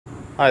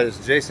Hi, this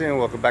is Jason.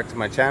 Welcome back to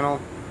my channel.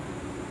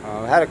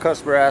 I had a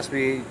customer ask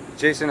me,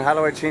 Jason, how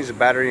do I change the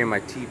battery in my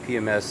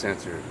TPMS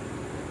sensor?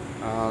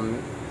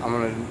 I'm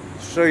going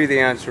to show you the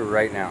answer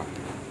right now.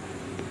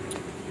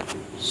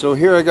 So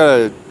here I got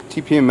a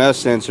TPMS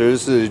sensor.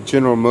 This is a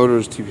General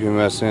Motors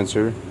TPMS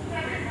sensor.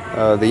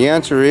 The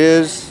answer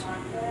is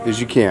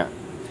you can't.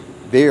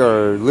 They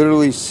are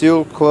literally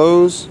sealed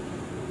closed.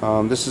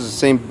 This is the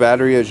same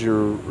battery as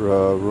your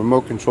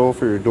remote control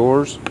for your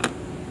doors.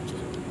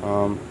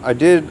 I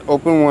did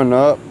open one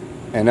up,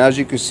 and as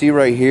you can see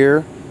right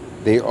here,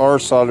 they are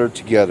soldered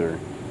together.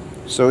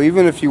 So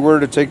even if you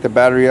were to take the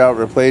battery out,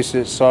 replace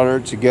it, solder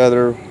it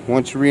together,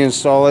 once you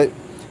reinstall it,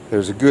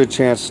 there's a good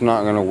chance it's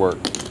not going to work.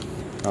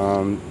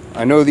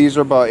 I know these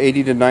are about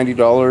 $80 to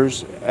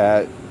 $90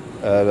 at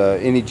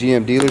any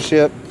GM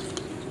dealership.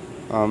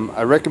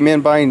 I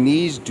recommend buying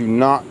these. Do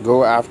not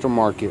go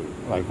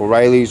aftermarket like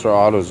O'Reilly's or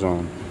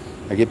AutoZone.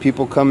 I get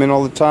people come in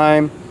all the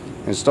time,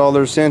 install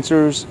their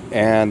sensors,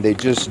 and they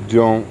just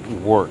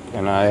don't work,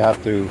 and I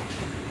have to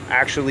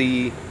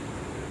actually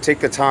take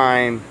the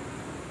time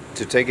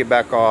to take it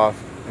back off,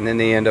 and then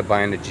they end up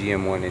buying the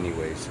GM one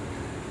anyways.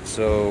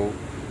 So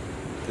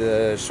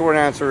the short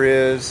answer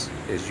is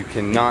you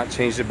cannot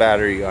change the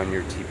battery on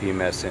your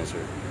TPMS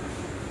sensor.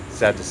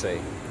 Sad to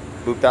say.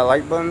 Boop that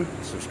like button,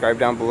 subscribe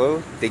down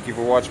below. Thank you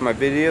for watching my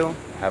video.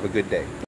 Have a good day.